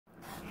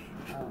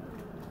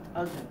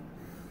Okay.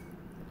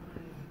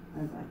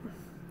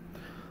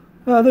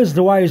 This is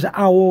the wise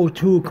owl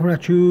too coming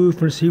at you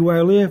from the sea where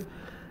I live.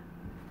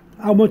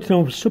 I went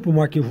to the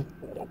supermarket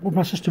with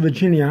my sister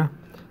Virginia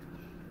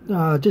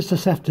just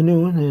this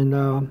afternoon, and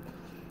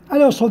I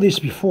never saw this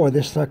before.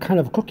 This kind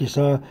of cookies,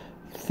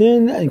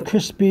 thin and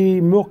crispy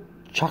milk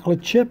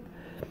chocolate chip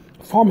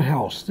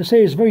farmhouse. They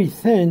say it's very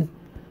thin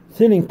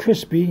and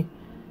crispy.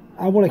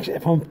 I want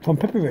from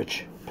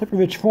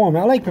Pepperidge Farm.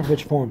 I like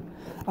Pepperidge Farm.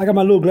 I got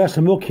my little glass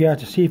of milk here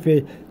to see if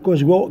it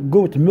goes well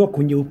with the milk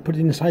when you put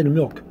it inside the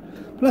milk.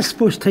 Let's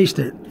first taste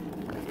it.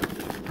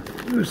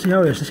 Let's see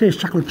how it is. It says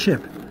chocolate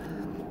chip.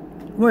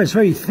 Well, it's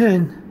very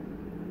thin.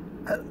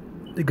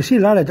 You can see a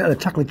lot of the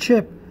chocolate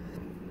chip.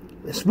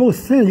 It's real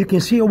thin. You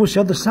can see almost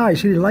the other side.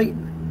 See the light?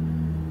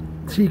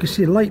 See, you can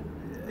see the light.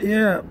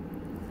 Yeah,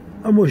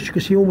 almost. You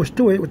can see almost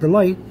through it with the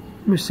light.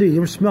 Let me see.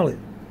 Let me smell it.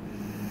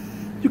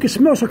 You can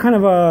smell some kind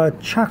of a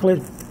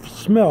chocolate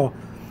smell,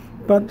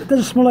 but it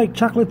doesn't smell like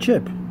chocolate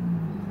chip.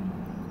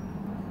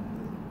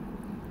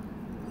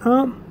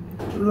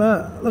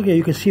 Look here,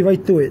 you can see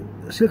right through it.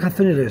 See, look how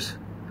thin it is.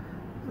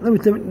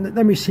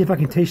 Let me see if I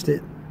can taste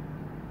it.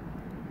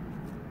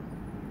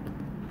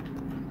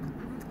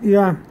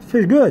 Yeah, it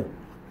tastes good.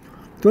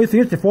 The only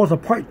thing is, it falls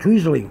apart too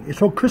easily. It's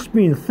so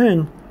crispy and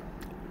thin,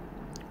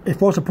 it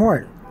falls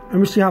apart. Let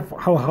me see how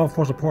it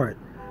falls apart.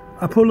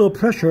 I put a little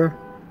pressure,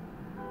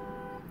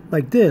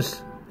 like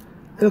this.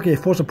 Okay, it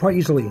falls apart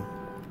easily.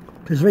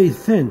 It's very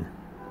thin,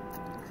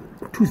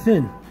 too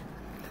thin.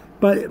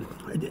 But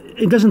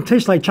it doesn't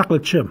taste like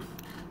chocolate chip.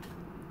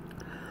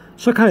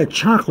 Some kind of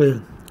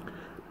chocolate,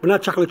 but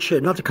not chocolate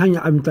chip. Not the kind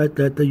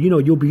that you know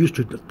you'll be used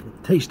to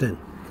tasting.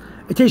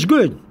 It tastes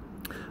good,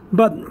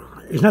 but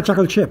it's not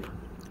chocolate chip.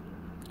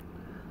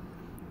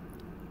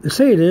 They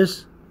say it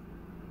is.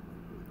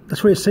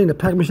 That's what it's saying. The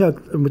pack mixed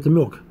out with the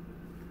milk.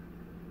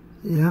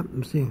 Yeah, let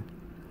me see.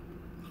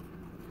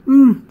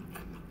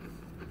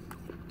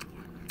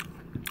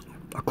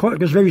 It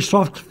gets very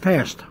soft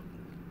fast.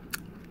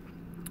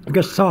 It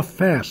gets soft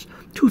fast.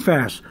 Too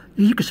fast.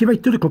 You can see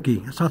right through the cookie.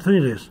 That's how thin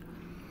it is.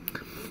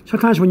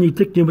 Sometimes when you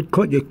take your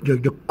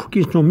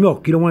cookies into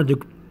milk, you don't want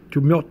it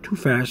to melt too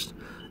fast.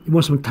 You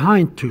want some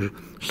time to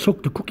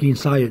soak the cookie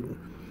inside it.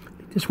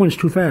 This one is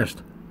too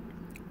fast.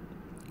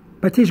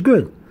 But it tastes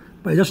good.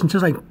 But it doesn't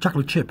taste like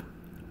chocolate chip.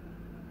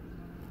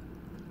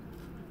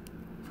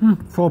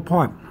 Fall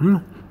apart.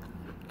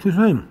 Too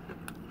thin.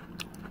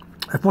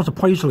 It falls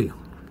apart easily.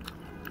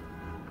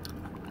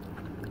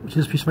 It's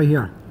this piece right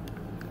here.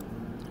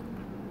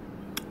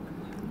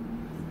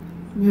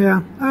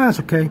 Yeah, that's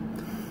okay.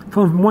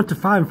 From 1 to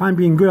 5, if I'm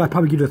being good, I'd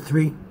probably give it a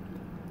 3.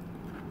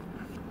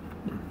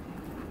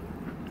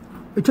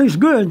 It tastes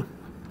good,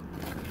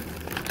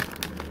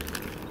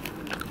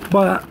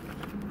 but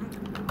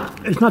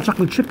it's not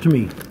chocolate chip to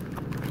me.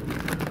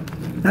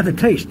 Not the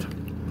taste.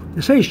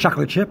 They say it's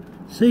chocolate chip.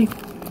 See?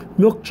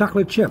 Milk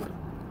chocolate chip.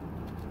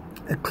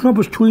 It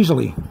crumbles too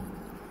easily.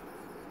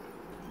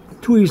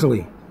 Too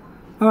easily.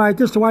 Alright,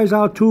 this is the Wise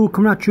Owl 2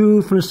 coming at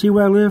you from the sea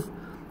where I live.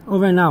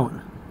 Over and out.